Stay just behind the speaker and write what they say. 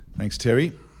Thanks,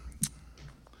 Terry.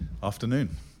 Afternoon.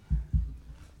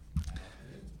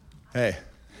 Hey.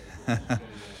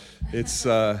 It's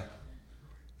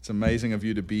amazing of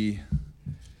you to be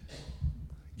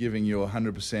giving your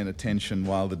 100% attention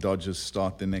while the Dodgers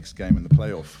start their next game in the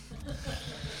playoff.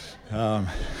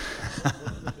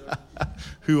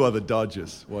 Who are the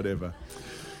Dodgers? Whatever.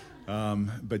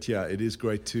 But yeah, it is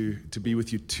great to be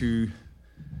with you 2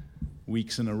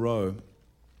 weeks in a row.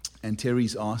 And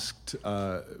Terry's asked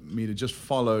me to just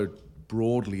follow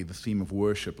broadly the theme of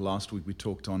worship. Last week we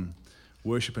talked on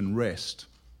worship and rest.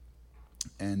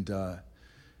 And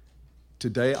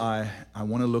today I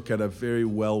want to look at a very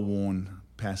well-worn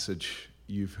passage.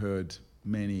 You've heard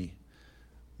many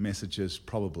messages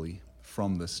probably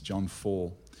from this, John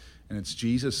 4. And it's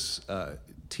Jesus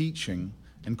teaching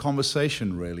and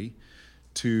conversation really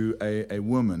to a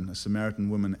woman, a Samaritan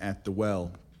woman at the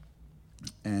well.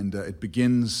 And it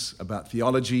begins about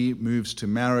theology, moves to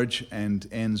marriage, and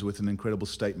ends with an incredible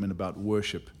statement about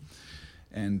worship.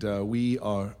 And we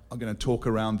are going to talk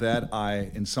around that.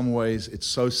 In some ways, it's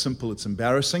so simple, it's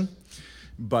embarrassing.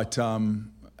 But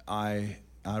I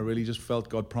really just felt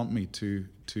God prompt me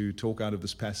to talk out of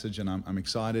this passage, and I'm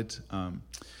excited.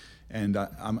 And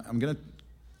I'm going to.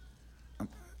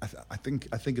 I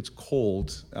think it's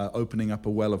called Opening Up a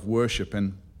Well of Worship,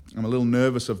 and I'm a little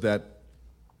nervous of that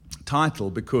title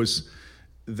because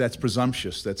that's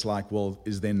presumptuous. That's like, well,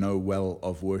 is there no well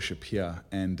of worship here?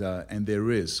 And there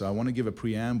is. So I want to give a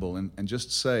preamble and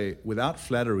just say, without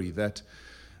flattery, that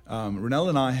Ronelle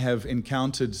and I have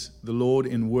encountered the Lord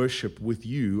in worship with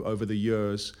you over the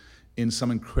years in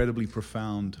some incredibly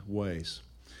profound ways.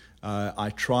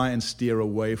 I try and steer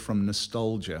away from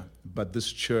nostalgia, but this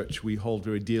church we hold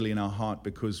very dearly in our heart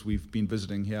because we've been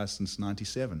visiting here since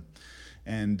 '97.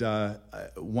 And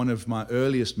one of my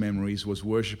earliest memories was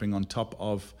worshiping on top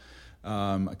of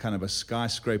a kind of a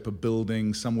skyscraper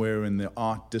building somewhere in the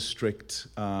art district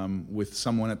with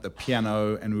someone at the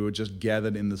piano, and we were just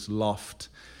gathered in this loft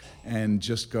and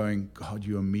just going, God,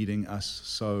 you are meeting us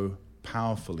so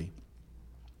powerfully.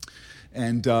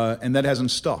 And that hasn't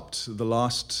stopped. The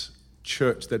last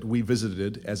church that we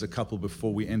visited as a couple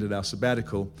before we ended our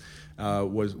sabbatical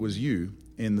was you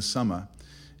in the summer.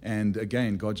 And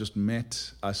again, God just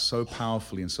met us so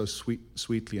powerfully and so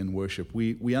sweetly in worship.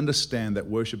 We understand that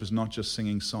worship is not just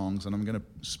singing songs, and I'm going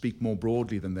to speak more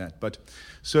broadly than that. But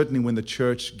certainly when the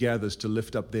church gathers to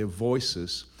lift up their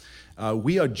voices,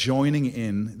 we are joining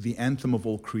in the anthem of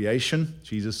all creation.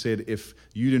 Jesus said, if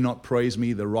you do not praise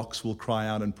me, the rocks will cry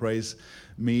out and praise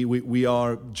me. We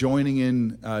are joining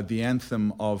in the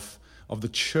anthem of the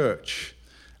church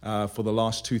for the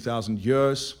last 2,000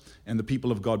 years. And the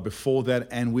people of God before that,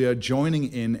 and we are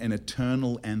joining in an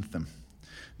eternal anthem.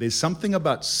 There's something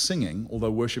about singing, although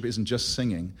worship isn't just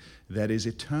singing, that is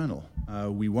eternal.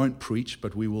 We won't preach,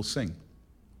 but we will sing.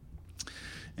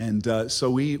 And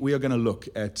so we are going to look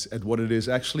at what it is,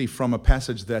 actually from a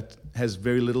passage that has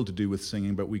very little to do with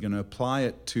singing, but we're going to apply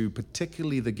it to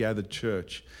particularly the gathered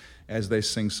church as they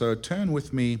sing. So turn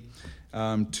with me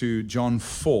to John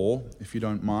 4, if you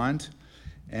don't mind,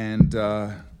 and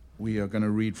we are going to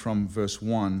read from verse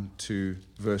 1 to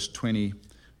verse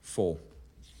 24.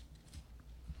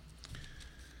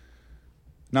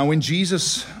 Now, when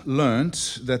Jesus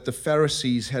learnt that the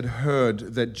Pharisees had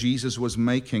heard that Jesus was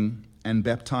making and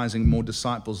baptizing more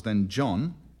disciples than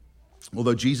John,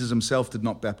 although Jesus himself did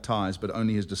not baptize, but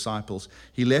only his disciples,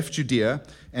 he left Judea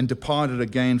and departed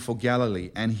again for Galilee,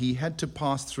 and he had to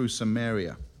pass through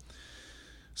Samaria.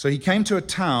 So he came to a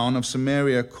town of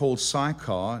Samaria called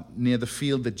Sychar, near the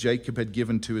field that Jacob had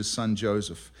given to his son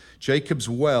Joseph. Jacob's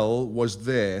well was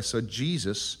there, so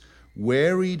Jesus,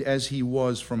 wearied as he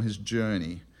was from his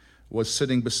journey, was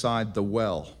sitting beside the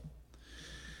well.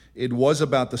 It was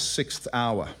about the 6th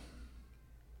hour.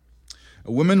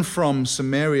 A woman from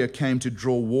Samaria came to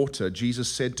draw water. Jesus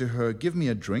said to her, "Give me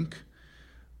a drink,"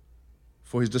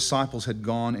 for his disciples had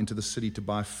gone into the city to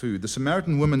buy food. The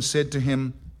Samaritan woman said to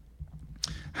him,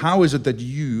 "How is it that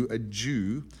you, a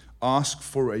Jew, ask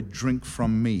for a drink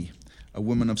from me, a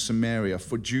woman of Samaria?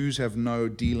 For Jews have no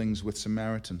dealings with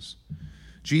Samaritans."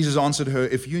 Jesus answered her,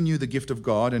 "If you knew the gift of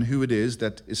God and who it is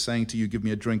that is saying to you, 'Give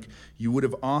me a drink,' you would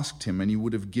have asked him, and he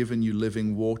would have given you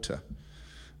living water."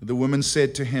 The woman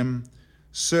said to him,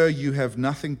 "Sir, you have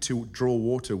nothing to draw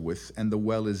water with, and the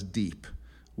well is deep.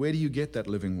 Where do you get that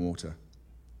living water?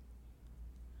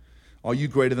 Are you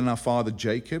greater than our father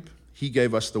Jacob? He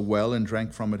gave us the well and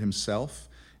drank from it himself,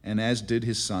 and as did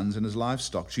his sons and his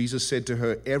livestock." Jesus said to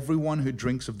her, "Everyone who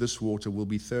drinks of this water will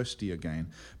be thirsty again,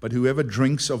 but whoever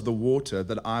drinks of the water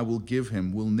that I will give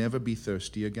him will never be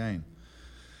thirsty again.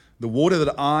 The water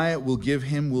that I will give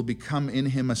him will become in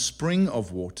him a spring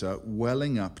of water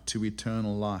welling up to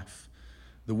eternal life."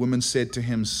 The woman said to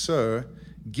him, "Sir,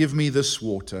 give me this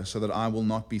water so that I will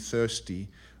not be thirsty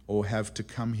or have to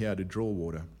come here to draw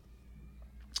water."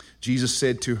 Jesus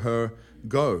said to her,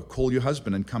 "Go, call your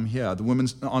husband and come here." The woman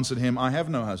answered him, "I have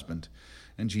no husband."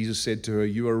 And Jesus said to her,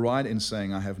 "You are right in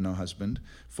saying, 'I have no husband,'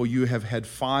 for you have had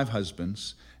 5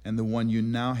 husbands, and the one you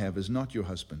now have is not your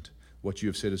husband. What you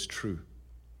have said is true."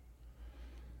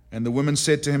 And the woman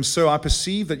said to him, "Sir, I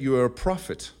perceive that you are a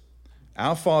prophet.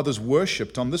 Our fathers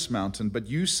worshipped on this mountain, but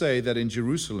you say that in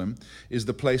Jerusalem is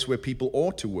the place where people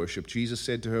ought to worship." Jesus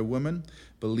said to her, "Woman,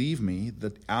 believe me,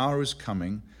 the hour is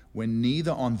coming when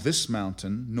neither on this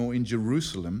mountain nor in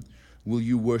Jerusalem will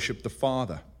you worship the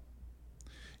Father.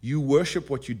 You worship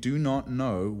what you do not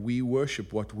know. We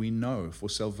worship what we know, for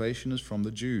salvation is from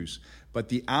the Jews. But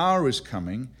the hour is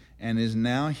coming and is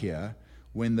now here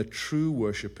when the true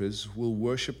worshippers will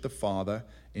worship the Father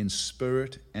in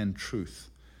spirit and truth.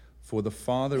 For the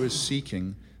Father is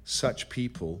seeking such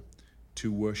people to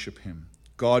worship him.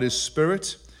 God is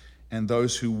spirit, and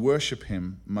those who worship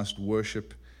him must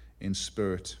worship in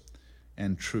spirit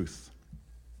and truth."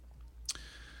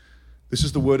 This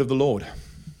is the word of the Lord.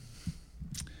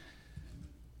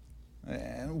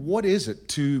 What is it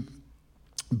to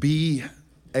be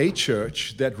a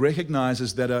church that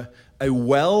recognizes that a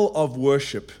well of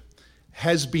worship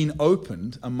has been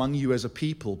opened among you as a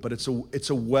people, but it's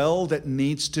a well that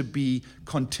needs to be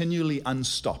continually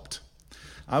unstopped?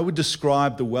 I would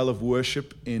describe the well of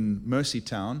worship in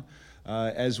Mercytown,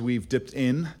 as we've dipped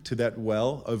in to that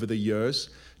well over the years,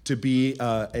 to be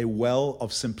a well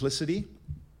of simplicity,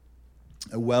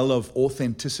 a well of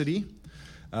authenticity,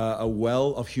 a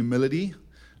well of humility,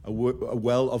 a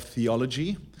well of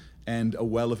theology, and a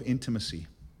well of intimacy.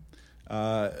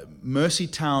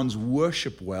 Mercytown's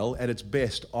worship well at its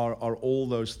best are all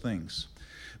those things.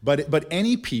 But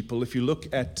any people, if you look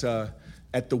at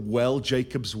the well,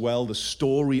 Jacob's well, the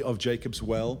story of Jacob's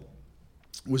well,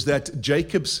 was that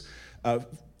Jacob's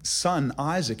son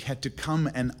Isaac had to come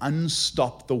and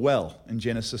unstop the well in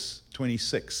Genesis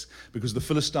 26 because the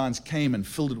Philistines came and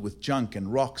filled it with junk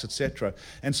and rocks, etc.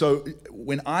 And so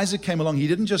when Isaac came along, he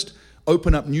didn't just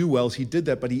open up new wells, he did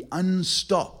that, but he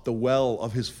unstopped the well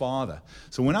of his father.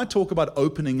 So when I talk about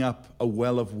opening up a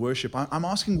well of worship, I'm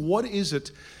asking, what is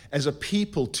it as a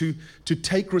people to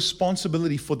take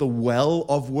responsibility for the well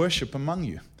of worship among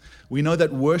you? We know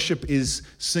that worship is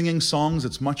singing songs.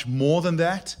 It's much more than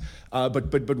that.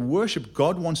 But worship,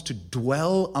 God wants to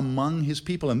dwell among his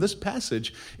people. And this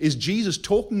passage is Jesus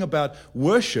talking about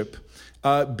worship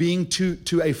being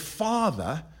to a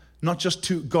father, not just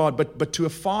to God, but to a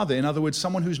father. In other words,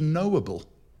 someone who's knowable.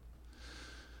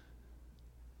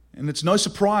 And it's no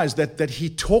surprise that he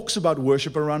talks about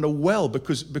worship around a well,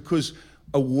 because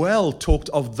a well talked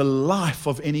of the life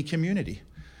of any community.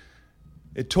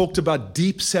 It talked about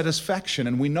deep satisfaction,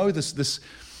 and we know this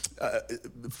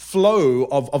flow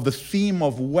of the theme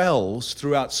of wells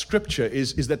throughout Scripture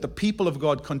is that the people of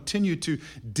God continue to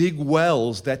dig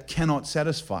wells that cannot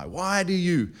satisfy. Why do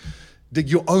you dig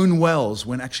your own wells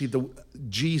when actually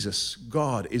Jesus,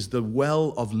 God, is the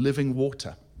well of living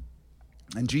water?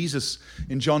 And Jesus,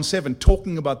 in John 7,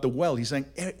 talking about the well, he's saying,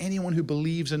 anyone who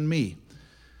believes in me,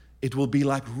 it will be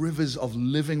like rivers of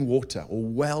living water, or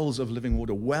wells of living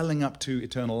water, welling up to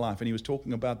eternal life. And he was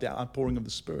talking about the outpouring of the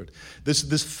Spirit. This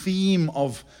theme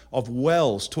of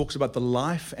wells talks about the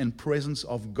life and presence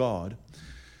of God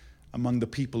among the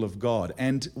people of God.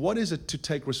 And what is it to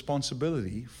take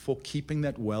responsibility for keeping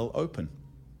that well open?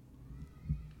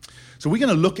 So we're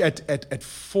going to look at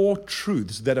 4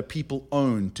 truths that a people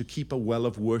own to keep a well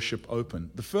of worship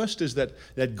open. The first is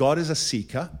that God is a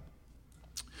seeker.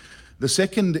 The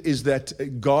second is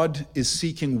that God is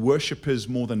seeking worshipers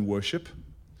more than worship.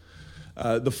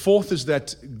 The fourth is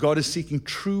that God is seeking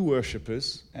true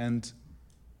worshipers. And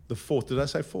the fourth, did I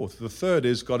say fourth? The third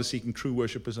is God is seeking true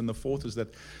worshipers. And the fourth is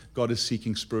that God is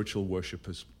seeking spiritual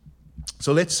worshipers.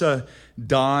 So let's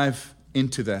dive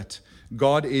into that.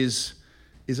 God is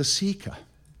a seeker.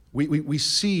 We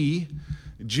see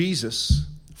Jesus,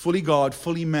 fully God,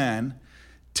 fully man,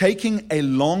 taking a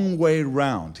long way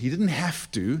round. He didn't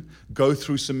have to go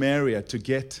through Samaria to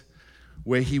get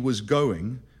where he was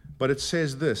going, but it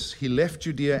says this: he left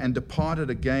Judea and departed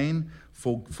again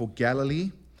for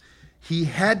Galilee. He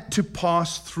had to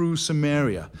pass through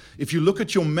Samaria. If you look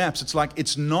at your maps, it's like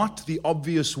it's not the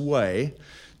obvious way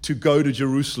to go to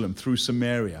Jerusalem through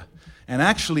Samaria. And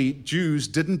actually, Jews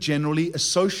didn't generally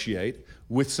associate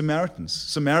with Samaritans.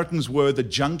 Samaritans were the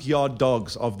junkyard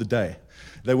dogs of the day.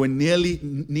 They were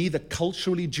neither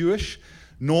culturally Jewish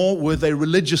nor were they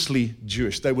religiously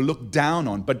Jewish. They were looked down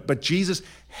on. But Jesus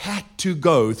had to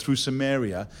go through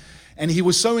Samaria. And he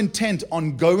was so intent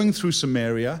on going through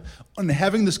Samaria, on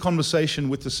having this conversation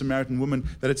with the Samaritan woman,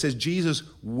 that it says Jesus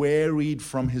wearied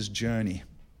from his journey.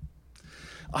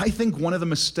 I think one of the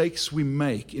mistakes we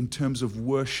make in terms of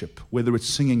worship, whether it's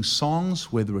singing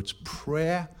songs, whether it's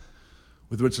prayer,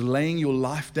 whether it's laying your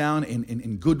life down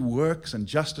in good works and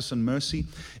justice and mercy,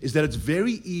 is that it's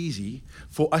very easy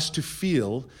for us to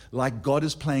feel like God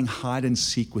is playing hide and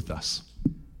seek with us.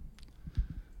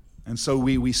 And so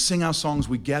we sing our songs,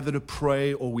 we gather to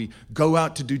pray, or we go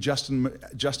out to do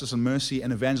justice and mercy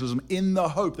and evangelism in the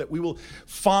hope that we will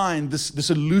find this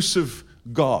elusive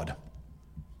God.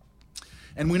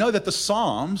 And we know that the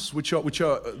Psalms, which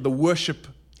are the worship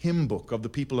hymn book of the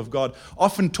people of God,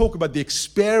 often talk about the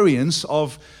experience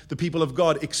of the people of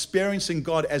God, experiencing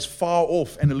God as far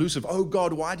off and elusive. Oh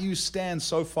God, why do you stand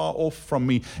so far off from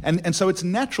me? And so it's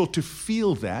natural to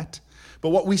feel that. But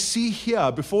what we see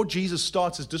here, before Jesus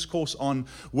starts his discourse on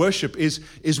worship, is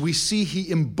we see he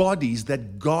embodies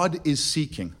that God is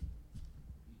seeking.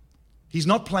 He's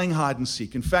not playing hide and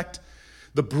seek. In fact,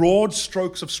 the broad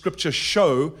strokes of Scripture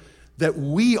show that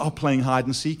we are playing hide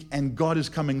and seek and God is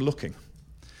coming looking.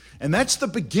 And that's the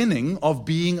beginning of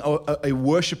being a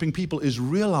worshiping people, is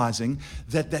realizing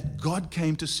that God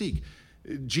came to seek.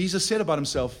 Jesus said about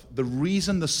himself, the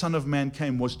reason the Son of Man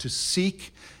came was to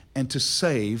seek and to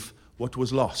save what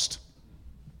was lost.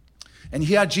 And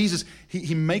here Jesus,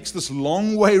 he makes this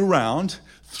long way round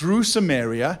through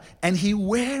Samaria, and he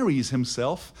wearies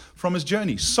himself from his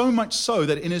journey. So much so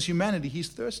that in his humanity, he's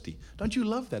thirsty. Don't you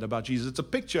love that about Jesus? It's a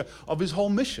picture of his whole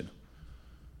mission.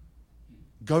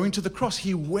 Going to the cross,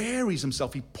 he wearies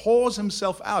himself. He pours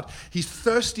himself out. He's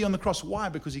thirsty on the cross. Why?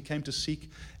 Because he came to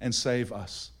seek and save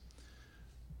us.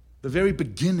 The very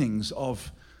beginnings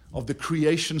of the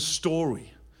creation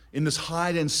story, in this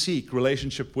hide and seek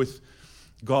relationship with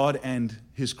God and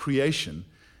his creation,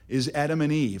 is Adam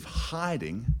and Eve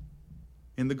hiding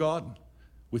in the garden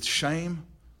with shame,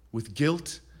 with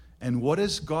guilt. And what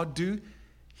does God do?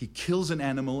 He kills an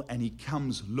animal and he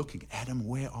comes looking. Adam,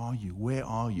 where are you? Where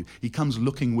are you? He comes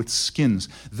looking with skins.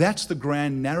 That's the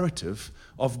grand narrative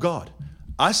of God.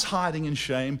 Us hiding in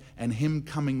shame and him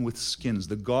coming with skins.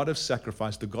 The God of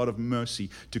sacrifice, the God of mercy,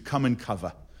 to come and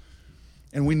cover.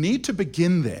 And we need to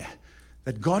begin there.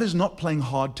 That God is not playing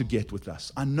hard to get with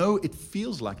us. I know it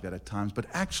feels like that at times, but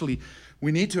actually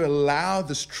we need to allow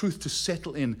this truth to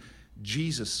settle in.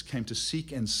 Jesus came to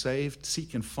seek and save,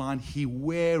 seek and find. He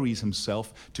wearies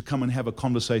himself to come and have a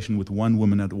conversation with one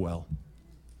woman at a well.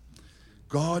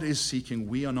 God is seeking.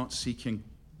 We are not seeking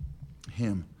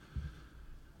him.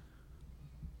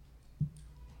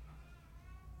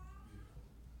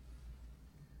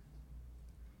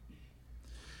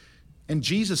 And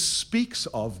Jesus speaks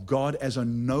of God as a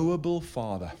knowable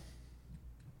Father.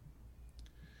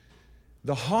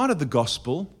 The heart of the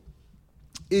gospel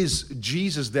is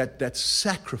Jesus, that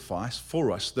sacrifice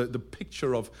for us. The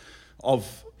picture of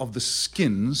the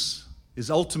skins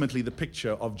is ultimately the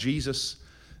picture of Jesus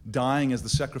dying as the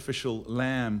sacrificial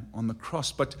lamb on the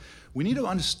cross. But we need to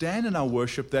understand in our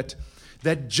worship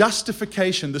that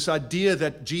justification, this idea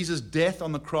that Jesus' death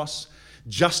on the cross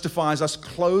justifies us,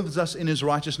 clothes us in his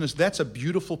righteousness. That's a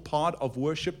beautiful part of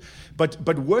worship.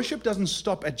 But worship doesn't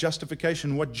stop at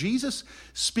justification. What Jesus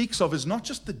speaks of is not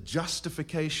just the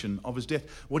justification of his death.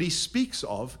 What he speaks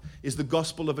of is the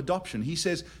gospel of adoption. He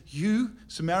says, you,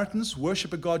 Samaritans,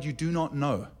 worship a God you do not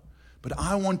know. But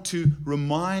I want to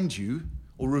remind you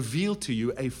or reveal to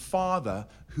you a Father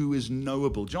who is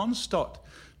knowable. John Stott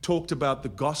talked about the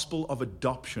gospel of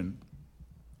adoption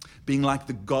being like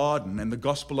the garden, and the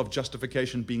gospel of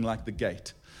justification being like the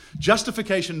gate.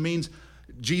 Justification means,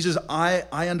 Jesus, I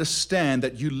understand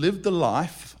that you lived the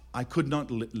life I could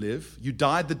not live. You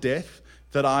died the death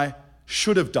that I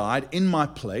should have died in my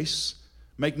place,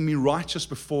 making me righteous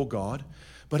before God.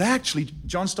 But actually,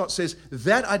 John Stott says,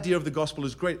 that idea of the gospel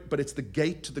is great, but it's the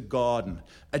gate to the garden.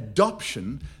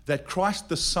 Adoption, that Christ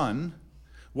the Son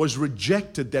was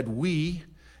rejected, that we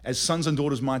as sons and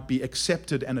daughters might be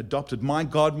accepted and adopted. My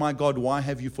God, why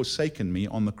have you forsaken me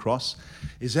on the cross?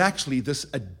 Is actually this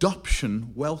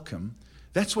adoption welcome.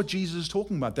 That's what Jesus is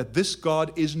talking about, that this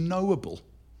God is knowable.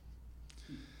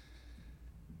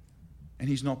 And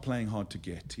he's not playing hard to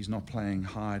get. He's not playing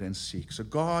hide and seek. So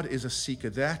God is a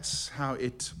seeker. That's how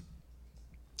it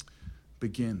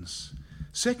begins.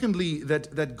 Secondly,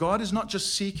 that God is not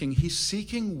just seeking, he's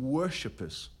seeking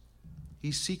worshipers.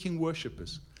 He's seeking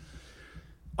worshipers.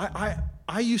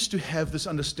 I used to have this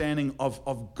understanding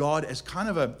of God as kind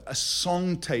of a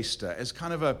song taster, as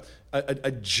kind of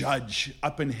a judge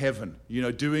up in heaven,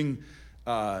 doing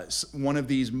one of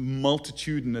these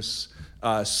multitudinous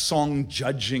song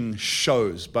judging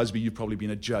shows. Busby, you've probably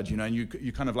been a judge, and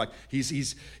you kind of like,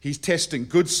 he's testing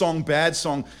good song, bad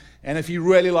song, and if he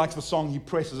really likes the song, he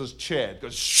presses his chair. It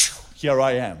goes, shoo, here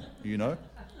I am,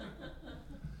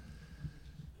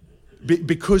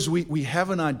 Because we have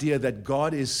an idea that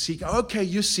God is seeking. Okay,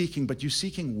 you're seeking, but you're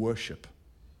seeking worship.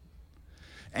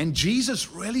 And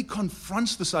Jesus really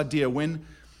confronts this idea when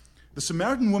the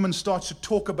Samaritan woman starts to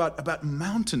talk about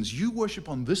mountains. You worship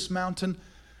on this mountain,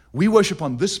 we worship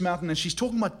on this mountain, and she's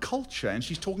talking about culture, and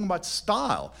she's talking about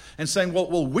style, and saying,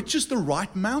 well, which is the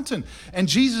right mountain? And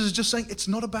Jesus is just saying, it's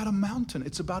not about a mountain,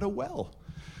 it's about a well.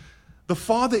 The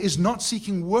Father is not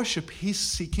seeking worship, He's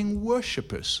seeking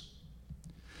worshipers.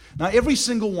 Now, every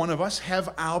single one of us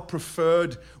have our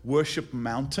preferred worship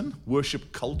mountain,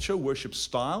 worship culture, worship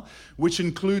style, which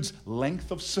includes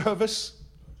length of service,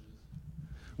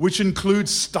 which includes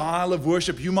style of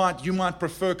worship. You might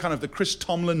prefer kind of the Chris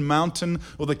Tomlin mountain,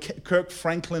 or the Kirk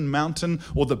Franklin mountain,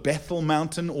 or the Bethel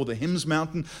mountain, or the hymns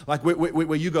mountain, like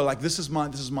where you go, like, this is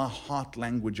my heart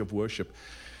language of worship.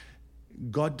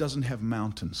 God doesn't have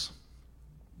mountains.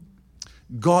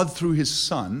 God, through His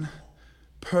Son,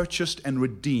 purchased and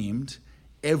redeemed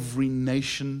every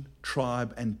nation,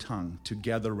 tribe, and tongue to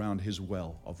gather around His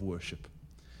well of worship.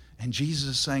 And Jesus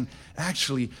is saying,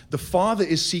 actually, the Father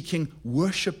is seeking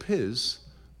worship His,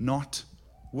 not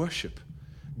worship.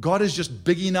 God is just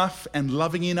big enough and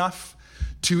loving enough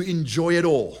to enjoy it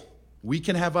all. We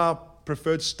can have our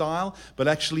preferred style, but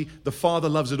actually the Father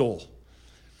loves it all.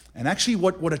 And actually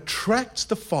what attracts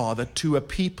the Father to a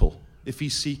people, if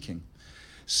He's seeking,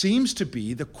 seems to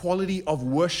be the quality of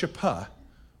worshiper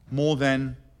more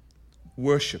than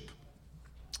worship.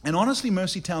 And honestly,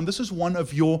 Mercytown, this is one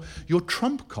of your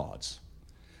trump cards.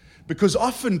 Because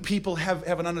often people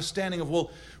have an understanding of, well,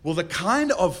 the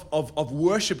kind of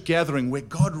worship gathering where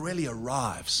God really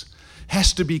arrives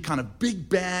has to be kind of big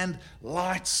band,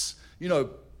 lights,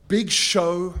 big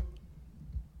show.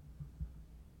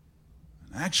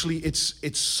 Actually,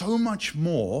 it's so much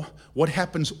more what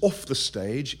happens off the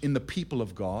stage in the people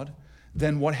of God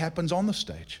than what happens on the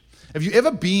stage. Have you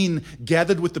ever been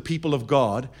gathered with the people of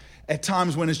God at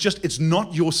times when it's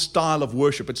not your style of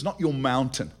worship, it's not your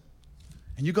mountain,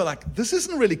 and you go like, this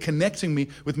isn't really connecting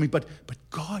with me, but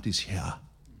God is here.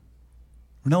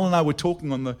 Renelle and I were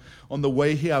talking on the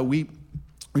way here. We've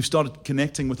started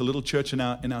connecting with a little church in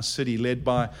our city led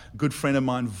by a good friend of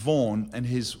mine, Vaughn, and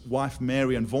his wife,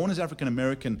 Mary. And Vaughn is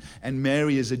African-American, and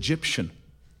Mary is Egyptian.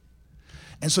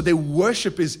 And so their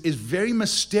worship is very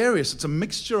mysterious. It's a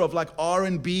mixture of like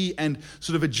R&B and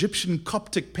sort of Egyptian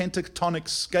Coptic pentatonic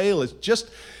scale.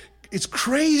 It's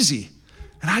crazy.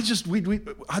 And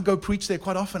I go preach there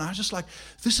quite often. I was just like,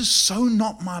 this is so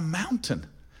not my mountain.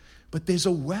 But there's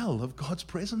a well of God's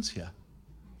presence here.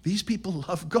 These people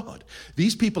love God.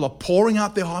 These people are pouring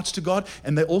out their hearts to God,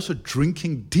 and they're also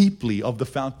drinking deeply of the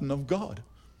fountain of God.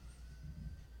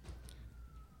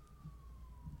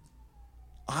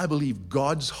 I believe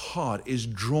God's heart is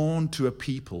drawn to a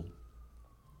people,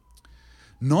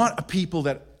 not a people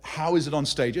that, how is it on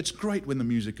stage? It's great when the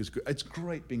music is good. It's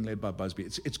great being led by Busby.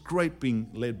 It's great being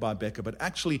led by Becca. But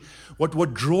actually,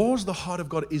 what draws the heart of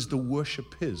God is the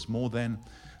worship His more than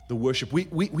the worship.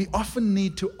 We often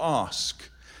need to ask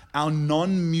our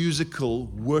non-musical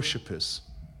worshipers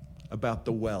about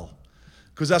the well.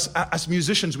 Because us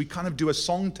musicians, we kind of do a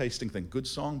song tasting thing. Good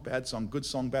song, bad song, good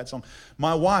song, bad song.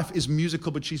 My wife is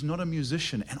musical, but she's not a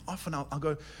musician. And often I'll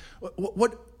go,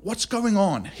 what's going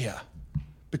on here?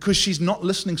 Because she's not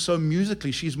listening so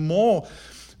musically. She's more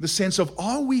the sense of,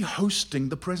 are we hosting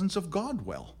the presence of God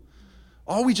well?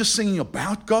 Are we just singing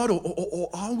about God, or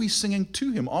are we singing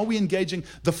to Him? Are we engaging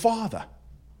the Father?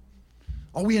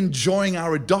 Are we enjoying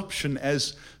our adoption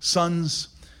as sons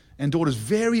and daughters?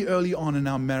 Very early on in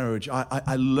our marriage,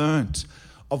 I learned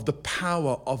of the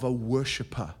power of a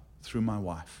worshiper through my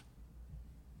wife.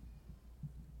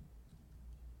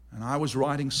 And I was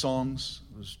writing songs,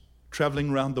 I was traveling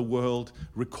around the world,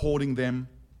 recording them.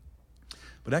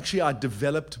 But actually, I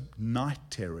developed night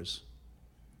terrors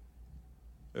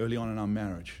early on in our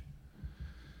marriage.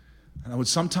 And I would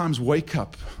sometimes wake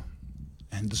up,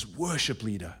 and this worship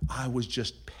leader, I was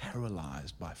just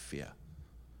paralyzed by fear.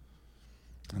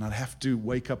 And I'd have to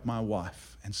wake up my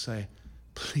wife and say,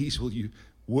 please, will you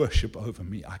worship over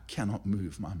me? I cannot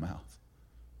move my mouth.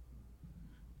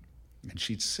 And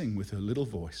she'd sing with her little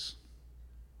voice,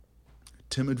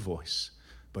 timid voice,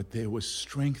 but there was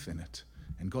strength in it.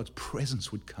 And God's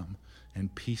presence would come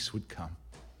and peace would come.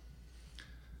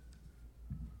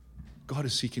 God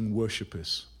is seeking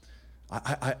worshipers.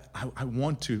 I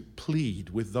want to plead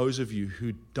with those of you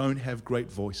who don't have great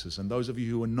voices and those of you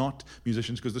who are not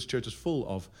musicians, because this church is full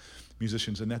of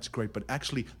musicians, and that's great. But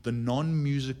actually, the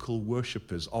non-musical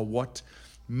worshipers are what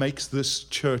makes this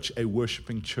church a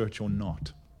worshiping church or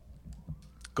not.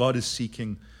 God is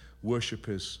seeking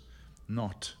worshipers,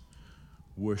 not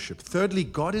worship. Thirdly,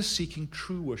 God is seeking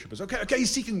true worshipers. Okay,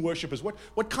 He's seeking worshipers.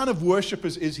 What kind of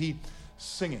worshipers is He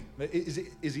singing? Is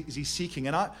he seeking?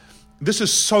 And this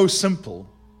is so simple.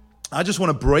 I just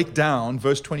want to break down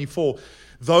verse 24.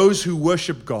 Those who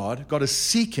worship God, God is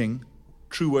seeking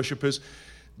true worshipers.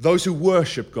 Those who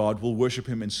worship God will worship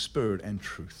Him in spirit and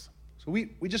truth. So we're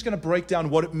just going to break down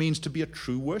what it means to be a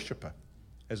true worshiper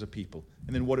as a people,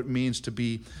 and then what it means to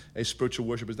be a spiritual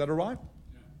worshiper. Is that all right?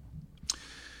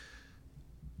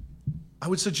 I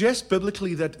would suggest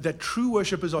biblically that true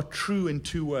worshipers are true in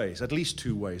two ways, at least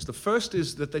two ways. The first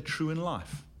is that they're true in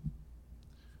life.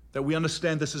 That we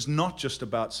understand this is not just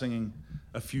about singing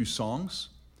a few songs.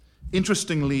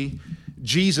 Interestingly,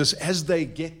 Jesus, as they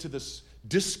get to this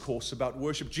discourse about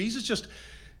worship, Jesus just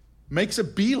makes a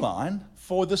beeline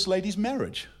for this lady's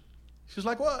marriage. She's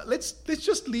like, well, let's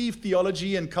just leave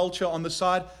theology and culture on the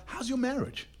side. How's your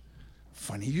marriage?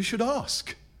 Funny you should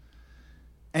ask.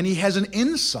 And he has an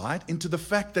insight into the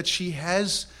fact that she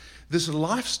has this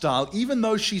lifestyle. Even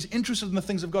though she's interested in the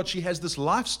things of God, she has this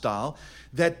lifestyle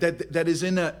that is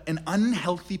in an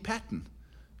unhealthy pattern.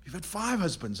 You've had 5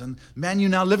 husbands, and the man you're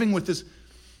now living with is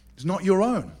not your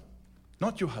own,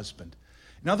 not your husband.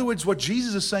 In other words, what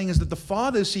Jesus is saying is that the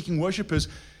Father is seeking worshipers,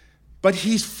 but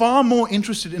He's far more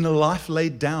interested in a life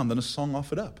laid down than a song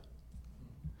offered up.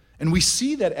 And we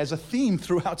see that as a theme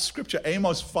throughout Scripture.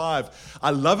 Amos 5,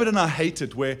 I love it and I hate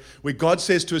it, where God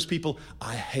says to His people,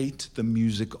 I hate the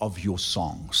music of your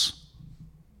songs.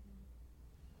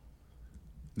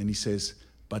 And then He says,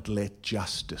 but let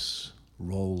justice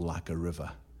roll like a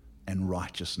river and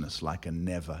righteousness like a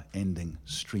never-ending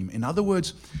stream. In other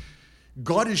words,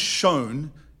 God is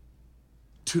shown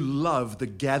to love the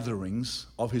gatherings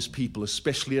of His people,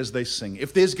 especially as they sing.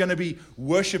 If there's going to be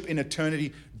worship in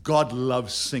eternity, God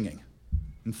loves singing.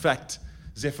 In fact,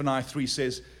 Zephaniah 3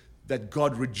 says that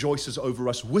God rejoices over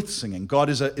us with singing. God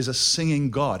is a singing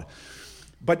God.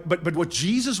 But what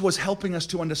Jesus was helping us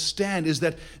to understand is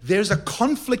that there's a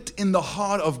conflict in the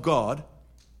heart of God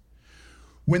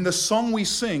when the song we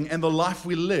sing and the life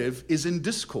we live is in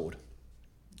discord.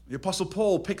 The Apostle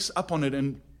Paul picks up on it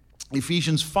in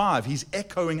Ephesians 5. He's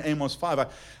echoing Amos 5.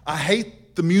 I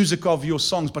hate the music of your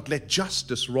songs, but let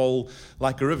justice roll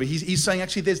like a river. He's saying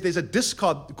actually there's a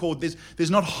discord,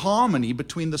 there's not harmony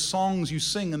between the songs you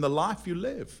sing and the life you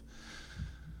live.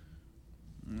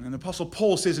 And the Apostle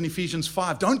Paul says in Ephesians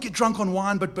 5, don't get drunk on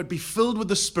wine, but be filled with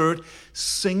the Spirit.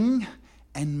 Sing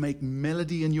and make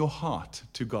melody in your heart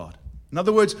to God. In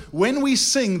other words, when we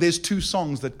sing, there's 2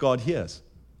 songs that God hears.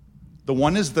 The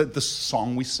one is the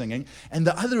song we're singing, and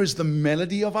the other is the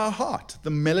melody of our heart,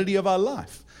 the melody of our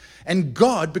life. And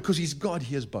God, because He's God,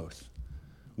 hears both.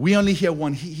 We only hear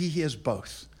one. He hears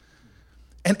both.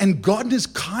 And God in His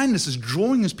kindness is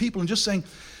drawing His people and just saying,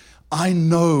 I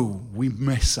know we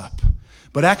mess up.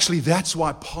 But actually, that's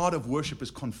why part of worship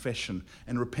is confession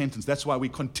and repentance. That's why we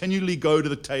continually go to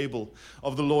the table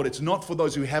of the Lord. It's not for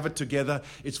those who have it together.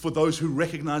 It's for those who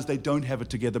recognize they don't have it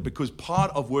together. Because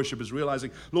part of worship is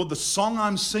realizing, Lord, the song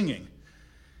I'm singing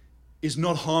is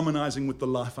not harmonizing with the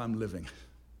life I'm living.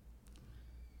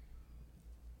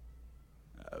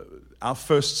 Our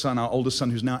first son, our oldest son,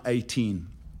 who's now 18,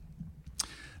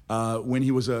 when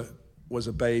he was a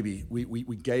baby,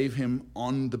 we gave him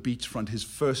on the beachfront his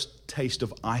first taste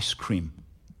of ice cream.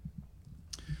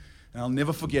 And I'll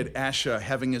never forget Asher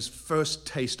having his first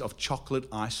taste of chocolate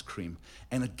ice cream,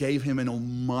 and it gave him an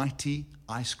almighty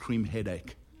ice cream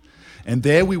headache. And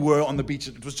there we were on the beach.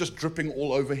 It was just dripping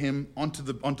all over him onto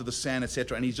the sand,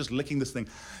 etc. And he's just licking this thing.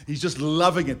 He's just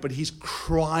loving it, but he's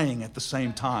crying at the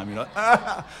same time. You know,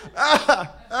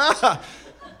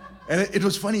 And it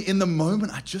was funny. In the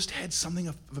moment, I just had something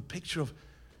of a picture of,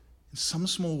 in some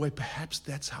small way, perhaps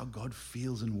that's how God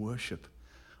feels in worship.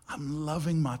 I'm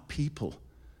loving my people,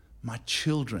 my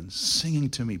children, singing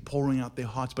to me, pouring out their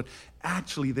hearts. But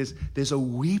actually, there's a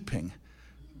weeping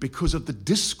because of the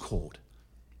discord.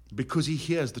 Because He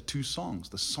hears the 2 songs,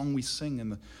 the song we sing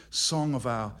and the song of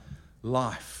our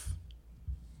life.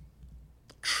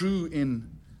 True in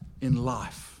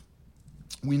life.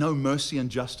 We know mercy and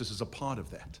justice is a part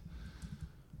of that.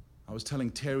 I was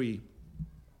telling Terry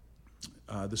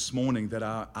this morning that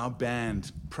our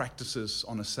band practices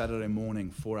on a Saturday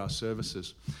morning for our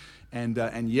services.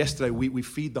 And yesterday, we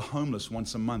feed the homeless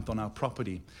once a month on our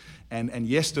property. And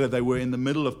yesterday, they were in the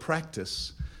middle of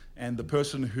practice. and the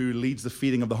person who leads the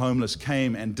feeding of the homeless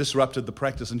came and disrupted the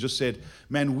practice and just said,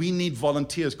 man, we need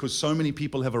volunteers because so many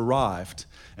people have arrived.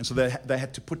 And so they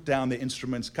had to put down their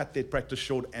instruments, cut their practice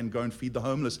short, and go and feed the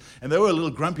homeless. And they were a little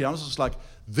grumpy. I was just like,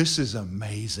 this is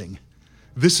amazing.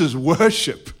 This is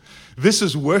worship. This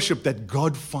is worship that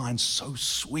God finds so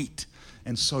sweet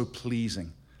and so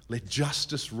pleasing. Let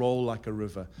justice roll like a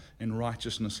river and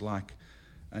righteousness like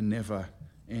a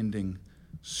never-ending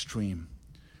stream.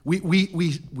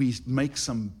 We make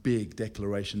some big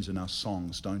declarations in our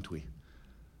songs, don't we?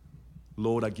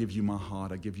 Lord, I give you my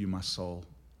heart. I give you my soul.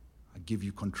 I give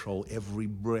you control. Every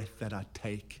breath that I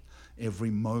take, every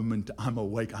moment I'm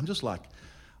awake. I'm just like,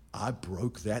 I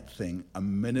broke that thing a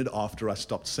minute after I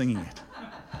stopped singing it.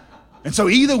 And so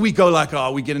either we go like,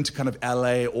 we get into kind of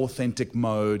LA authentic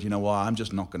mode, well, I'm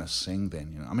just not going to sing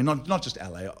then, I mean, not just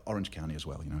LA, Orange County as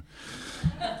well,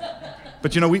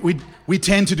 But we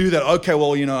tend to do that. Okay,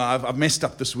 well, I've messed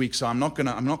up this week, so I'm not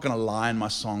gonna lie in my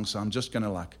song. So I'm just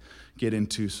gonna like get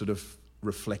into sort of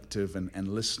reflective and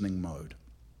listening mode.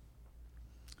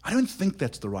 I don't think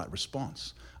that's the right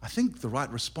response. I think the right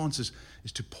response is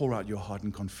to pour out your heart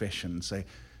in confession and say,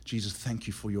 Jesus, thank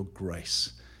you for your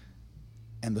grace.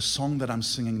 And the song that I'm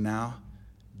singing now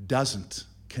doesn't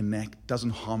connect,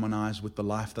 doesn't harmonize with the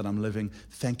life that I'm living.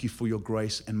 Thank you for your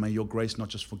grace, and may your grace not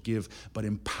just forgive, but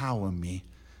empower me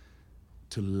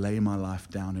to lay my life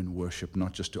down in worship,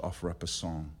 not just to offer up a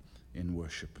song in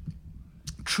worship.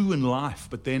 True in life,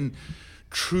 but then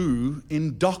true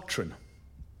in doctrine.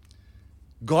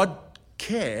 God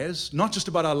cares not just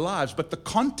about our lives, but the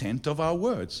content of our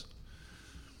words.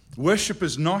 Worship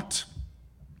is not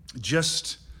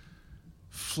just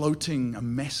floating a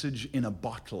message in a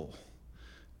bottle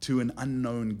to an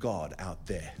unknown God out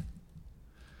there.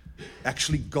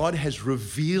 Actually, God has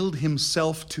revealed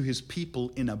himself to his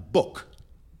people in a book.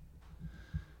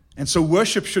 And so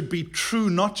worship should be true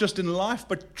not just in life,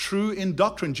 but true in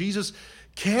doctrine. Jesus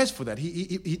cares for that.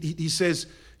 He says,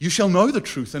 you shall know the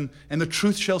truth, and the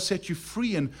truth shall set you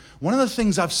free. And one of the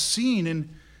things I've seen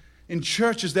in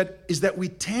church is that we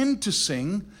tend to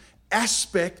sing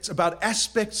aspects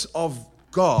of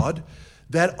God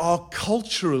that are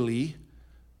culturally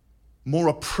more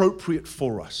appropriate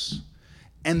for us.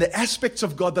 And the aspects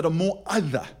of God that are more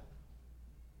other,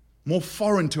 more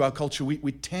foreign to our culture,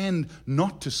 we tend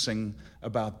not to sing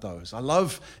about those. I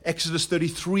love Exodus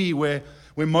 33 where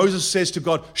Moses says to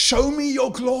God, show me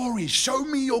your glory, show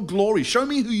me your glory, show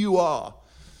me who you are.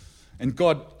 And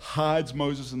God hides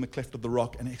Moses in the cleft of the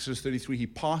rock. And Exodus 33, he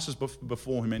passes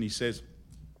before him and he says,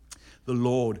 the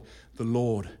Lord,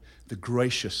 the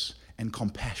gracious and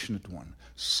compassionate one,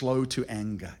 slow to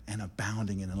anger and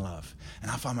abounding in love. And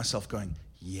I find myself going,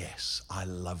 yes, I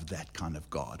love that kind of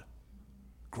God.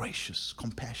 Gracious,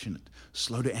 compassionate,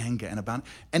 slow to anger and abounding.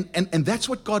 And that's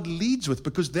what God leads with,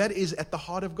 because that is at the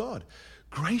heart of God.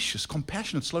 Gracious,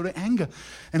 compassionate, slow to anger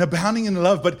and abounding in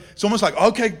love. But it's almost like,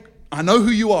 okay, I know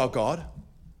who you are, God.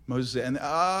 Moses said,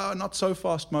 not so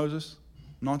fast, Moses.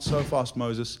 Not so fast,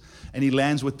 Moses. And he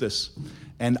lands with this,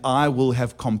 and I will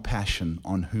have compassion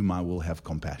on whom I will have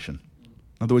compassion.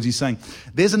 In other words, he's saying,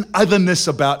 there's an otherness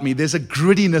about me, there's a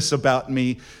grittiness about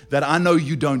me that I know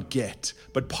you don't get.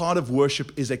 But part of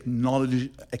worship is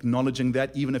acknowledging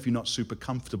that, even if you're not super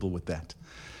comfortable with that.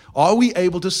 Are we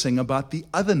able to sing about the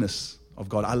otherness of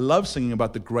God? I love singing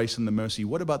about the grace and the mercy.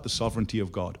 What about the sovereignty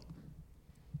of God?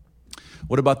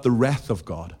 What about the wrath of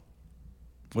God?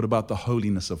 What about the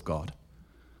holiness of God?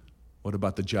 What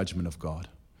about the judgment of God?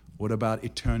 What about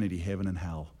eternity, heaven and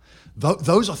hell?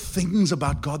 Those are things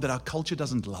about God that our culture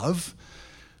doesn't love,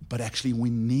 but actually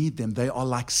we need them. They are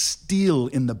like steel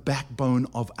in the backbone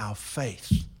of our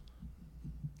faith.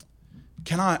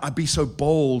 Can I be so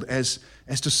bold as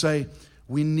to say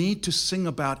we need to sing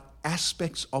about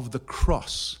aspects of the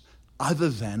cross other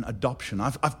than adoption?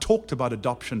 I've talked about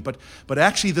adoption, but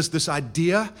actually this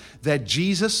idea that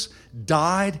Jesus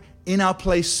died in our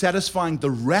place, satisfying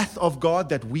the wrath of God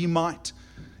that we might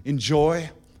enjoy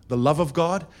the love of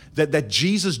God, that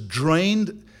Jesus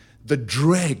drained the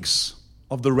dregs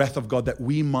of the wrath of God that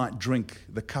we might drink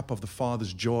the cup of the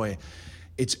Father's joy.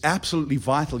 It's absolutely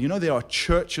vital. There are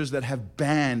churches that have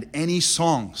banned any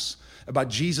songs about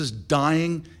Jesus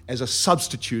dying as a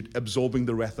substitute, absorbing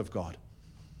the wrath of God.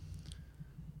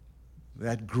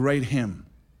 That great hymn,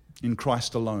 in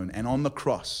Christ alone, and on the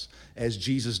cross, as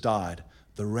Jesus died,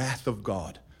 the wrath of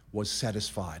God was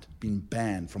satisfied, being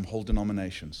banned from whole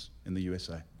denominations in the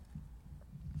USA.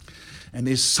 And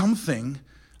there's something,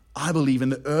 I believe, in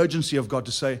the urgency of God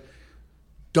to say,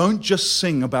 don't just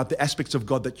sing about the aspects of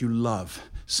God that you love.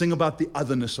 Sing about the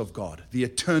otherness of God, the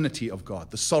eternity of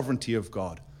God, the sovereignty of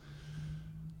God.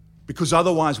 Because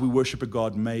otherwise we worship a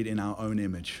God made in our own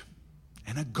image.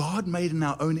 And a God made in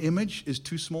our own image is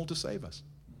too small to save us.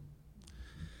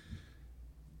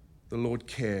 The Lord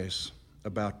cares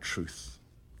about truth,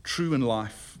 true in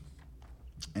life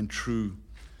and true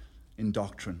in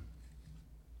doctrine.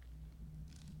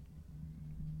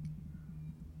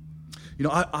 You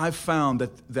know, I've found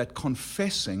that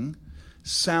confessing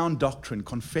sound doctrine,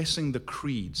 confessing the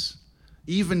creeds,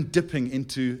 even dipping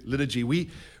into liturgy, we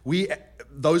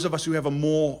those of us who have a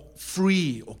more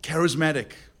free or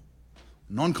charismatic,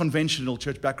 non-conventional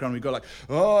church background, we go like,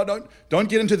 oh, don't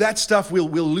get into that stuff, we'll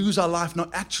lose our life. No,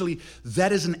 actually,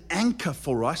 that is an anchor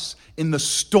for us in the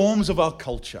storms of our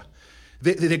culture.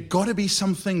 There got to be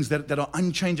some things that are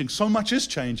unchanging. So much is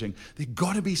changing. There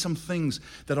got to be some things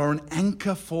that are an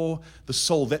anchor for the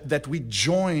soul, that we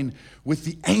join with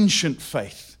the ancient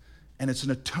faith. And it's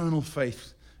an eternal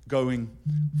faith going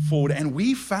forward. And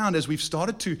we found as we've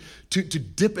started to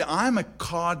dip, I'm a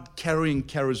card-carrying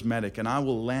charismatic, and I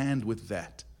will land with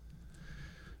that.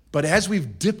 But as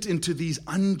we've dipped into these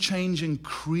unchanging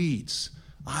creeds,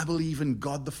 I believe in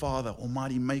God the Father,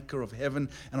 Almighty Maker of heaven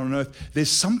and on earth.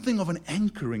 There's something of an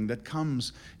anchoring that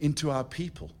comes into our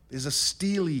people. There's a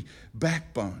steely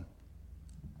backbone.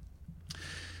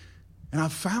 And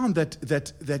I've found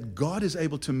that God is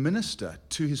able to minister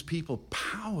to his people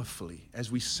powerfully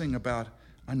as we sing about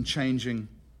unchanging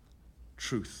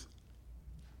truth.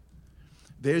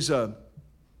 There's a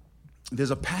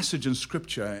passage in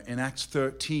Scripture in Acts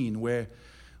 13 where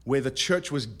the church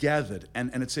was gathered,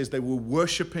 and it says they were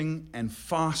worshiping and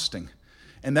fasting.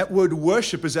 And that word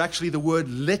worship is actually the word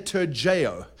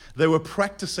liturgeo. They were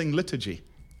practicing liturgy.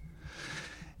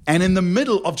 And in the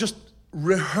middle of just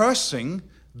rehearsing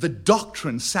the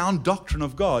doctrine, sound doctrine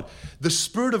of God, the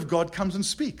Spirit of God comes and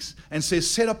speaks and says,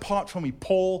 set apart for me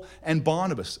Paul and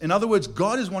Barnabas. In other words,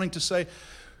 God is wanting to say,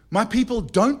 my people,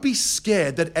 don't be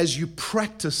scared that as you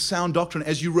practice sound doctrine,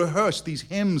 as you rehearse these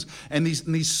hymns and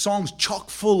these songs chock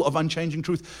full of unchanging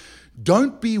truth,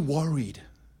 don't be worried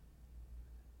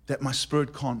that my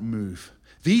Spirit can't move.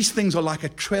 These things are like a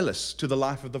trellis to the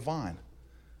life of the vine.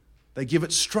 They give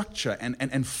it structure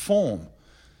and form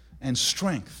and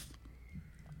strength.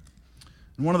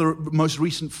 And one of the most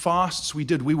recent fasts we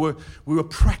did, we were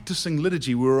practicing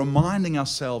liturgy. We were reminding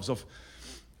ourselves of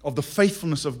the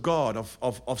faithfulness of God,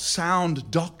 of sound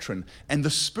doctrine. And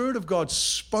the Spirit of God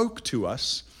spoke to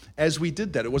us as we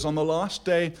did that. It was on the last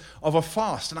day of a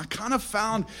fast. And I kind of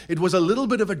found it was a little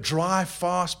bit of a dry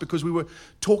fast because we were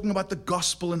talking about the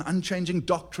gospel and unchanging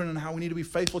doctrine and how we need to be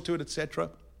faithful to it, etc.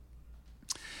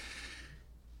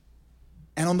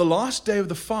 And on the last day of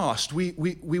the fast, we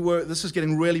were, this is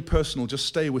getting really personal, just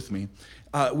stay with me.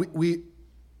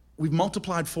 We've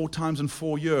multiplied 4 times in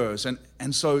 4 years.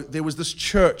 And so there was this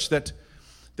church that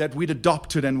we'd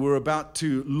adopted and we're about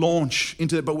to launch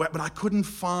into it. But I couldn't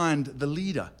find the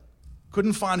leader.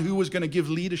 Couldn't find who was going to give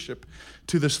leadership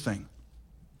to this thing.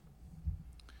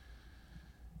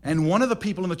 And one of the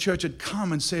people in the church had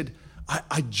come and said,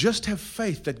 I just have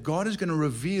faith that God is going to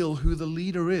reveal who the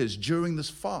leader is during this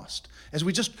fast. As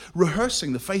we're just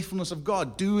rehearsing the faithfulness of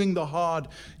God, doing the hard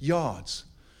yards.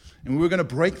 And we were going to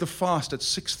break the fast at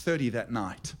 6:30 that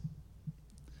night.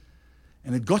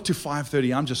 And it got to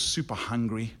 5:30. I'm just super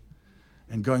hungry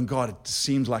and going, God, it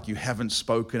seems like you haven't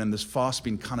spoken and this fast's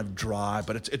been kind of dry,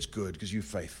 but it's good because you're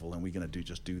faithful and we're going to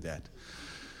just do that.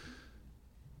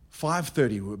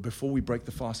 5:30, before we break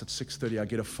the fast at 6:30, I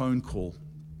get a phone call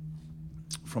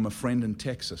from a friend in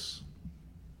Texas.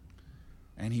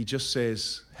 And he just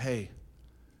says, hey,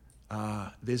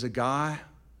 there's a guy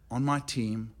on my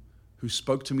team who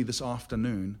spoke to me this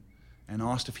afternoon and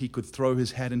asked if he could throw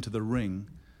his hat into the ring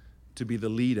to be the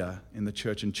leader in the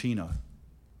church in Chino.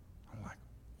 I'm like,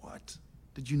 what?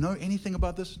 Did you know anything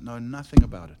about this? No, nothing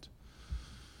about it.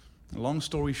 Long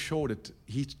story short,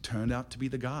 he turned out to be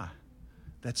the guy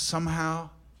that somehow,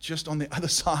 just on the other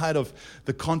side of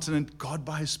the continent, God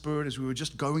by his Spirit, as we were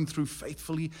just going through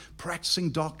faithfully, practicing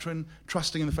doctrine,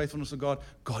 trusting in the faithfulness of God,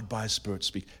 God by his Spirit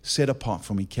speak. Set apart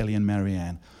for me, Kelly and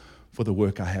Marianne, for the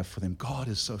work I have for them. God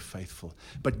is so faithful.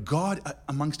 But God,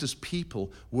 amongst his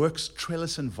people, works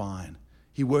trellis and vine.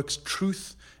 He works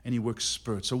truth and he works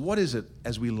spirit. So what is it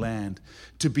as we land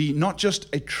to be not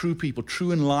just a true people,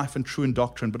 true in life and true in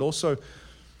doctrine, but also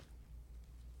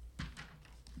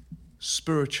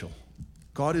spiritual?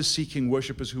 God is seeking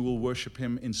worshipers who will worship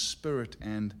him in spirit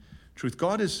and truth.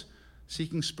 God is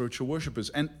seeking spiritual worshipers.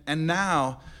 And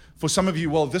now, for some of you,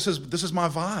 well, this is my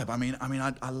vibe.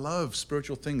 I love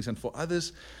spiritual things. And for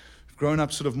others, grown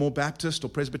up sort of more Baptist or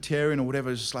Presbyterian or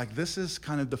whatever, it's just like, this is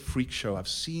kind of the freak show. I've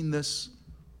seen this.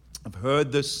 I've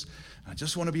heard this. I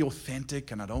just want to be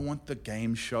authentic, and I don't want the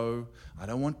game show. I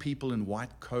don't want people in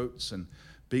white coats and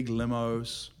big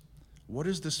limos. What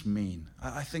does this mean?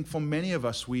 I think for many of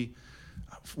us, we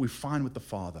find with the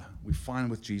Father. We find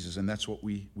with Jesus, and that's what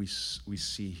we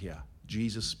see here.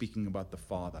 Jesus speaking about the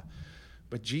Father.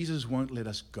 But Jesus won't let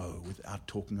us go without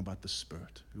talking about the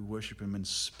Spirit, who worship Him in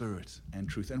spirit and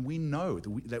truth. And we know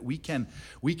that we can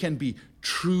be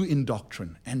true in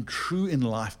doctrine and true in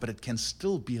life, but it can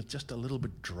still be just a little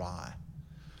bit dry.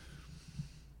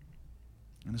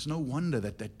 And it's no wonder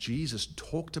that Jesus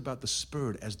talked about the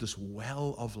Spirit as this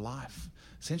well of life.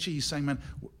 Essentially, He's saying, man,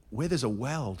 where there's a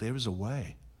well, there is a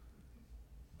way.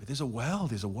 Where there's a well,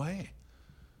 there's a way.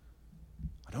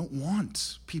 I don't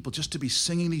want people just to be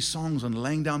singing these songs and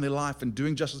laying down their life and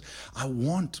doing justice. I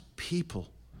want people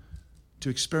to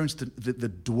experience the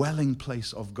dwelling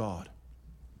place of God.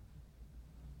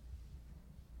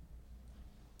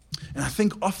 And I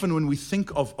think often when we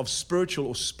think of spiritual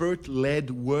or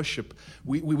spirit-led worship,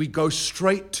 we go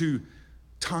straight to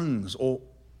tongues or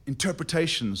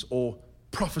interpretations or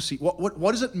prophecy.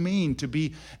 What does it mean to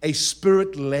be a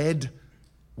spirit-led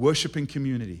worshiping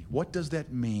community? What does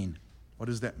that mean? What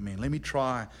does that mean? Let me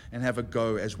try and have a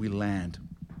go as we land.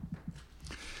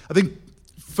 I think,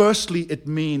 firstly, it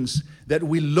means that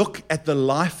we look at the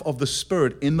life of the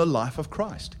Spirit in the life of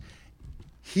Christ.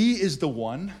 He is the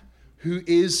one who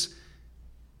is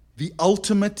the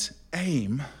ultimate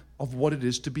aim of what it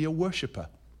is to be a worshiper,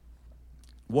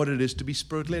 what it is to be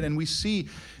Spirit-led. And we see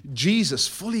Jesus,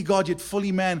 fully God yet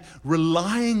fully man,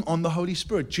 relying on the Holy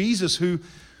Spirit. Jesus who,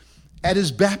 at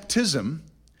His baptism,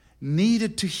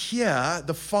 needed to hear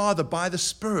the Father by the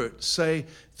Spirit say,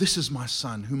 "This is my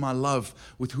Son, whom I love,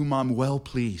 with whom I'm well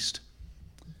pleased."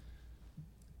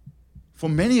 For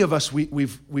many of us,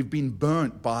 we've been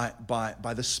burnt by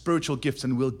the spiritual gifts,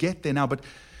 and we'll get there now. But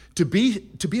to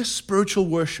be a spiritual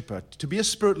worshiper, to be a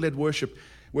Spirit-led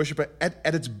worshiper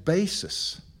at its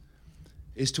basis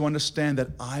is to understand that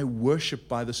I worship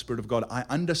by the Spirit of God. I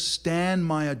understand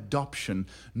my adoption,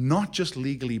 not just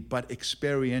legally, but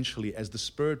experientially, as the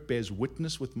Spirit bears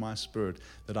witness with my spirit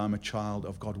that I'm a child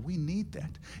of God. We need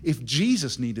that. If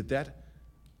Jesus needed that,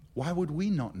 why would we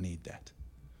not need that?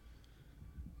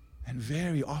 And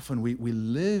very often we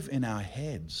live in our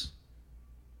heads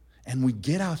and we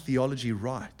get our theology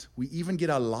right. We even get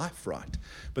our life right.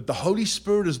 But the Holy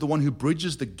Spirit is the one who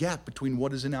bridges the gap between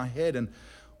what is in our head and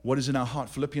what is in our heart.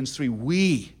 Philippians 3,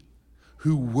 we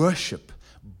who worship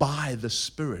by the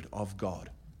Spirit of God.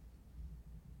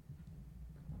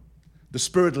 The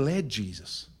Spirit led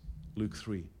Jesus, Luke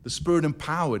 3. The Spirit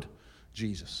empowered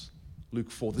Jesus, Luke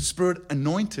 4. The Spirit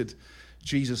anointed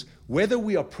Jesus. Whether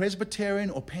we are Presbyterian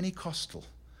or Pentecostal,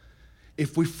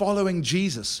 if we're following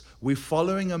Jesus, we're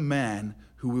following a man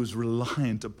who was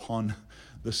reliant upon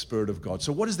the Spirit of God.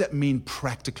 So what does that mean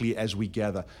practically as we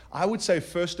gather? I would say,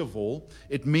 first of all,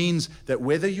 it means that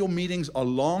whether your meetings are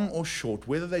long or short,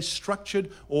 whether they're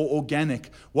structured or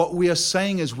organic, what we are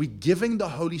saying is we're giving the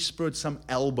Holy Spirit some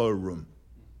elbow room.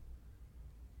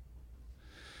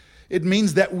 It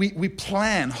means that we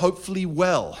plan, hopefully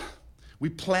well. We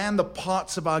plan the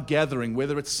parts of our gathering,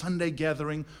 whether it's Sunday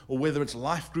gathering or whether it's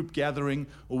life group gathering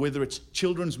or whether it's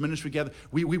children's ministry gathering.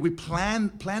 We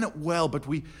plan it well, but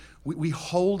we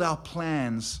hold our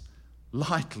plans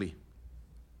lightly.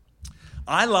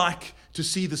 I like to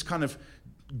see this kind of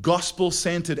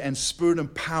gospel-centered and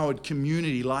spirit-empowered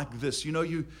community like this. You know,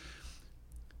 you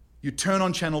turn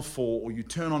on Channel 4 or you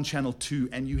turn on Channel 2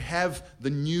 and you have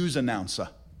the news announcer.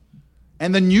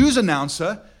 And the news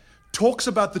announcer talks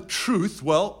about the truth,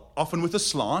 well, often with a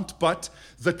slant, but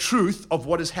the truth of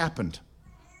what has happened.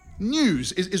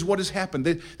 News is what has happened.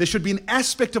 There should be an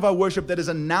aspect of our worship that is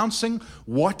announcing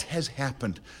what has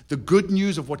happened, the good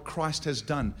news of what Christ has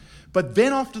done. But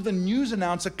then after the news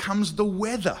announcer comes the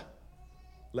weather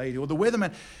lady or the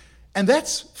weatherman. And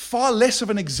that's far less of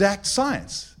an exact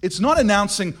science. It's not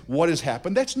announcing what has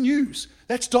happened. That's news.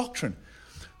 That's doctrine.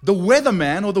 The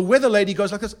weatherman or the weather lady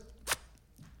goes like this.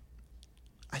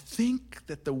 I think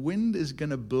that the wind is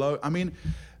going to blow. I mean,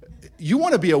 you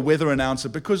want to be a weather announcer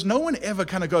because no one ever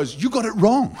kind of goes, you got it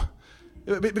wrong.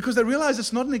 Because they realize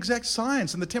it's not an exact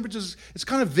science and the temperatures, it's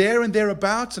kind of there and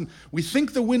thereabouts. And we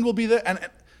think the wind will be there. And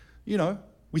you know,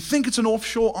 we think it's an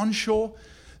offshore, onshore.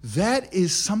 That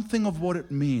is something of what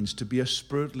it means to be a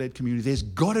Spirit-led community. There's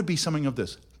got to be something of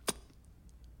this.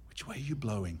 Which way are you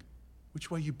blowing?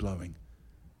 Which way are you blowing?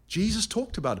 Jesus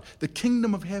talked about it. The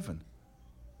kingdom of heaven.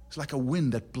 It's like a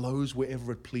wind that blows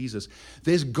wherever it pleases.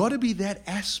 There's got to be that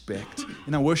aspect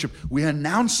in our worship. We're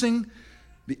announcing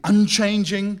the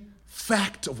unchanging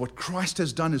fact of what Christ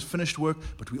has done, his finished work,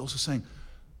 but we're also saying,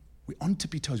 we're on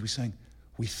tippy toes. We're saying,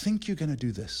 we think you're going to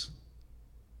do this.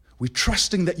 We're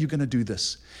trusting that you're going to do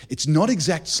this. It's not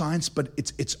exact science, but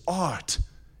it's art.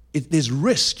 There's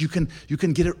risk. You can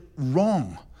get it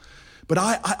wrong. But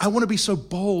I want to be so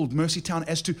bold, Mercytown,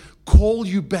 as to call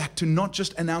you back to not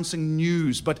just announcing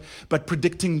news, but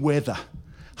predicting weather.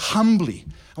 Humbly,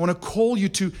 I want to call you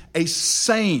to a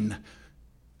sane,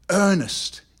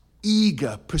 earnest,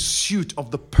 eager pursuit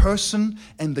of the person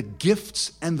and the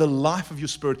gifts and the life of your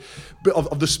Spirit,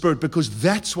 of the Spirit, because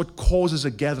that's what causes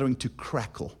a gathering to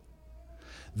crackle.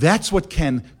 That's what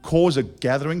can cause a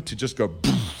gathering to just go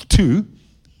to.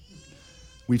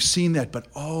 We've seen that, but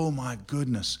oh my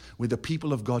goodness, where the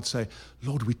people of God say,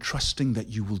 Lord, we're trusting that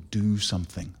you will do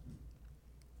something.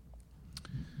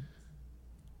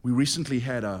 We recently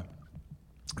had a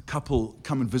couple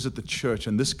come and visit the church,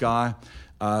 and this guy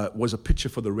was a pitcher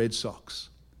for the Red Sox.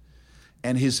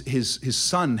 And his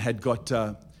son had got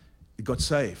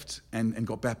saved and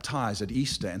got baptized at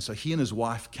Easter. And so he and his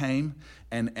wife came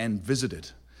and visited.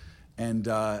 And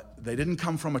they didn't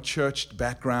come from a church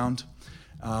background,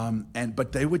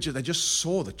 but they just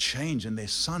saw the change in their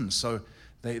son. So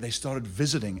they started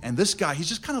visiting. And this guy, he's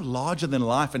just kind of larger than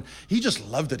life, and he just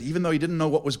loved it, even though he didn't know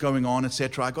what was going on,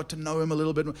 etc. I got to know him a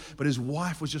little bit, but his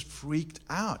wife was just freaked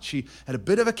out. She had a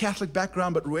bit of a Catholic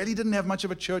background, but really didn't have much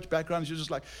of a church background. She was just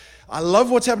like, I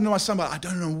love what's happening to my son, but I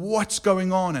don't know what's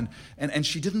going on. And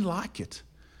she didn't like it.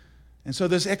 And so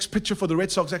this ex-pitcher for the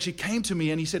Red Sox actually came to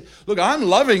me and he said, look, I'm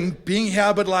loving being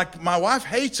here, but like my wife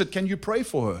hates it. Can you pray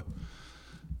for her?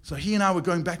 So he and I were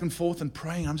going back and forth and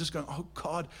praying. I'm just going, oh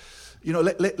God,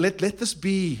 let this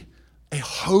be a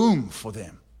home for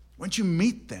them. Won't you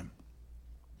meet them?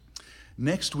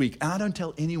 Next week, and I don't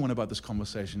tell anyone about this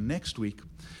conversation, next week,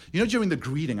 during the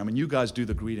greeting, you guys do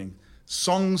the greeting.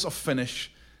 Songs are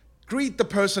finished. Greet the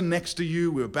person next to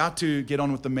you. We're about to get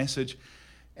on with the message.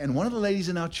 And one of the ladies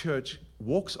in our church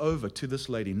walks over to this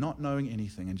lady, not knowing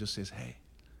anything, and just says, hey,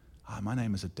 my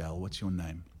name is Adele. What's your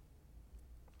name?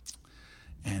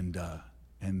 And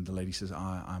the lady says,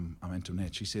 I'm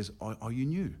Antoinette. She says, are you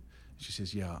new? She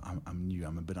says, yeah, I'm new.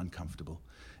 I'm a bit uncomfortable.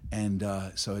 And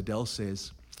so Adele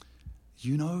says,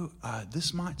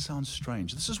 this might sound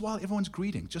strange. This is while everyone's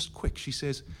greeting, just quick. She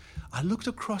says, I looked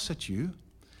across at you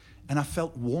and I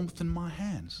felt warmth in my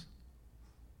hands.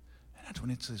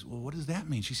 Antoinette says, well, what does that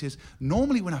mean? She says,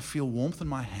 normally when I feel warmth in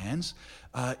my hands,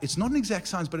 it's not an exact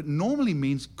science, but it normally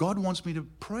means God wants me to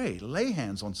pray, lay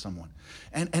hands on someone.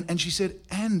 And she said,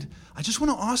 and I just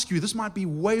want to ask you, this might be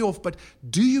way off, but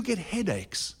do you get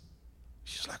headaches?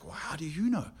 She's like, well, how do you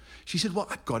know? She said, well,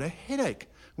 I got a headache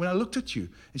when I looked at you.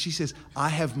 And she says, I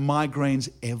have migraines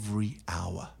every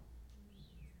hour.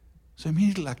 So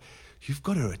immediately, like, you've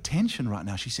got her attention right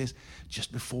now. She says,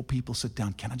 just before people sit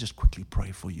down, can I just quickly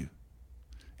pray for you?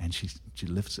 And she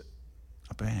lifts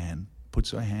up her hand,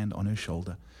 puts her hand on her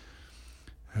shoulder.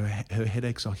 Her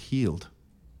headaches are healed.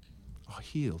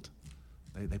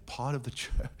 They're part of the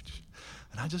church.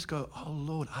 And I just go, oh,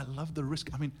 Lord, I love the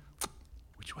risk.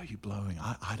 Which way are you blowing?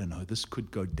 I don't know. This could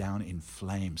go down in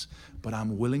flames. But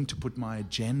I'm willing to put my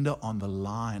agenda on the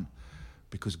line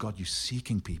because, God, you're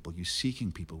seeking people. You're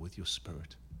seeking people with your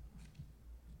Spirit.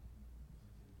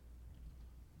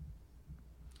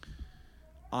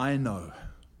 I know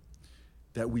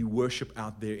that we worship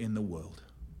out there in the world,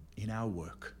 in our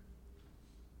work,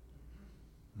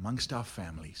 amongst our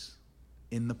families,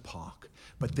 in the park.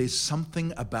 But there's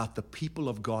something about the people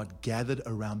of God gathered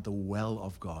around the well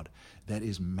of God that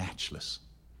is matchless.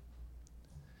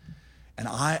 And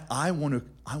I want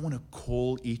to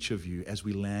call each of you as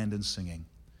we land in singing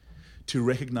to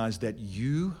recognize that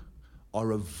you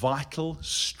are a vital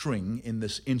string in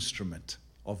this instrument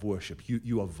of worship.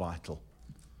 You are vital.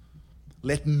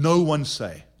 Let no one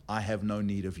say, I have no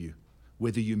need of you,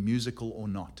 whether you're musical or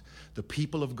not. The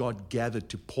people of God gathered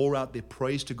to pour out their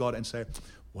praise to God and say,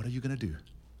 what are you going to do?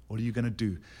 What are you going to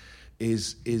do?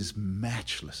 Is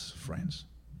matchless, friends.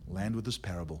 Land with this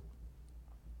parable.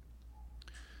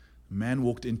 A man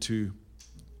walked into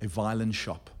a violin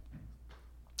shop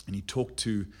and he talked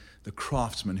to the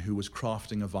craftsman who was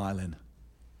crafting a violin.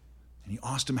 And he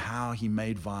asked him how he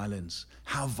made violins,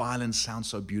 how violins sound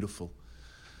so beautiful.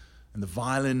 And the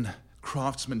violin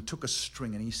craftsman took a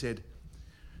string and he said,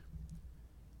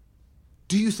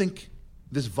 do you think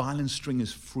this violin string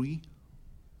is free?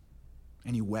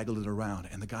 And he waggled it around.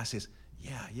 And the guy says,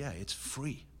 yeah, it's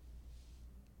free.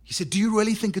 He said, do you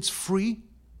really think it's free?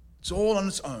 It's all on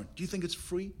its own. Do you think it's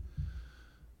free?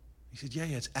 He said, yeah,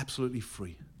 it's absolutely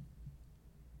free.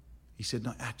 He said,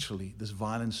 no, actually, this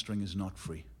violin string is not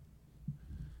free.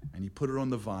 And he put it on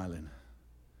the violin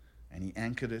and he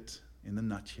anchored it in the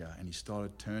nut here, and he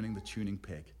started turning the tuning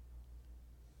peg.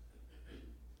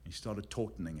 He started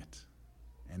tautening it.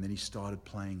 And then he started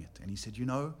playing it. And he said,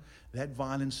 that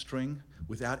violin string,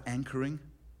 without anchoring,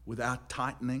 without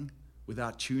tightening,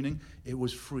 without tuning, it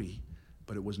was free,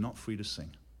 but it was not free to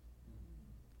sing.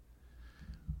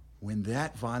 When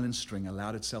that violin string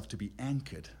allowed itself to be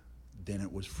anchored, then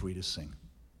it was free to sing.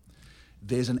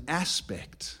 There's an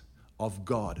aspect of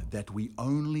God that we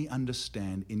only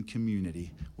understand in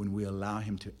community when we allow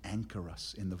him to anchor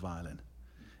us in the violin.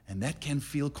 And that can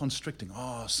feel constricting.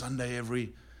 Sunday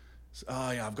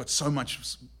I've got so much,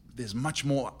 there's much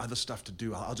more other stuff to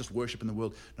do. I'll just worship in the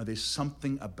world. No, there's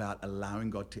something about allowing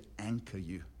God to anchor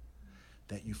you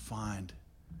that you find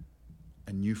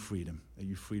a new freedom, that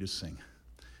you're free to sing.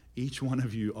 Each one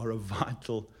of you are a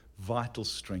vital, vital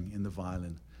string in the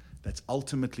violin that's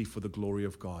ultimately for the glory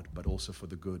of God, but also for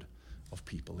the good of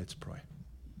people. Let's pray.